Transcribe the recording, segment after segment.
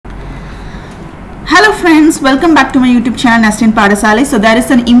Hello friends, welcome back to my YouTube channel Astin Padasale. So there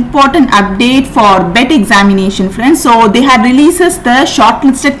is an important update for BET examination friends. So they had releases the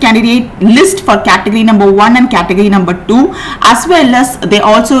shortlisted candidate list for category number 1 and category number 2, as well as they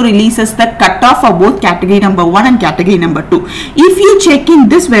also releases the cutoff for both category number 1 and category number 2. If you check in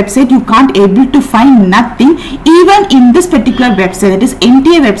this website, you can't able to find nothing. Even in this particular website, that is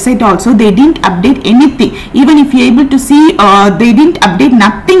NTA website also, they didn't update anything. Even if you're able to see, they didn't update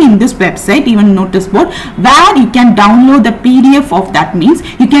nothing in this website, even notice board where you can download the PDF of that. Means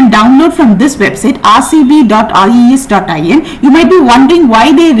you can download from this website rcb.res.in. You might be wondering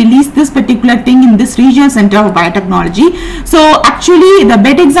why they released this particular thing in this regional center of biotechnology. So actually the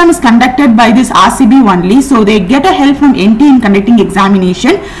BET exam is conducted by this RCB only, so they get a help from NT in conducting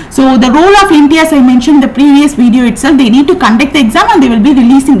examination. So the role of NT, as I mentioned in the previous video itself, they need to conduct the exam and they will be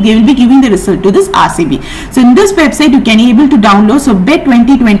giving the result to this RCB. So in this website you can able to download so BET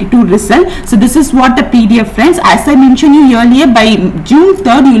 2022 result. So this is what the PDF friends, as I mentioned you earlier, by June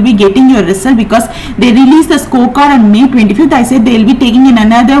 3rd you will be getting your result, because they release the scorecard on May 25th. I said they will be taking in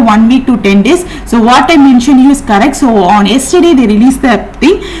another 1 week to 10 days. So what I mentioned you is correct. So on yesterday they released the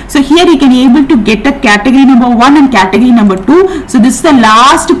thing. So here you can able to get a category number 1 and category number 2. So this is the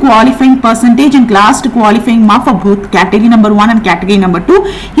last qualifying percentage and last qualifying mark for both category number 1 and category number 2.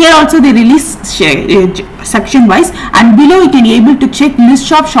 Here also they release section wise, and below you can able to check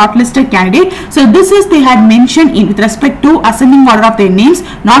list of shortlisted candidate. So this is they had mentioned in with respect to ascending order of their names,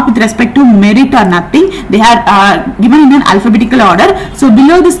 not with respect to merit or nothing. They had given in an alphabetical order. So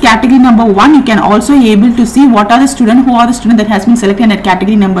below this category number 1 you can also able to see what are the student, who are the student that has been selected at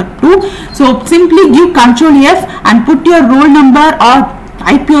category number 2. So simply give Control F and put your roll number or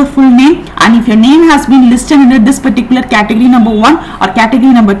type your full name, and if your name has been listed under this particular category number 1 or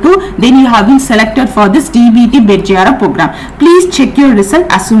category number 2, then you have been selected for this DBT BET program. Please check your result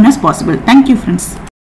as soon as possible. Thank you friends.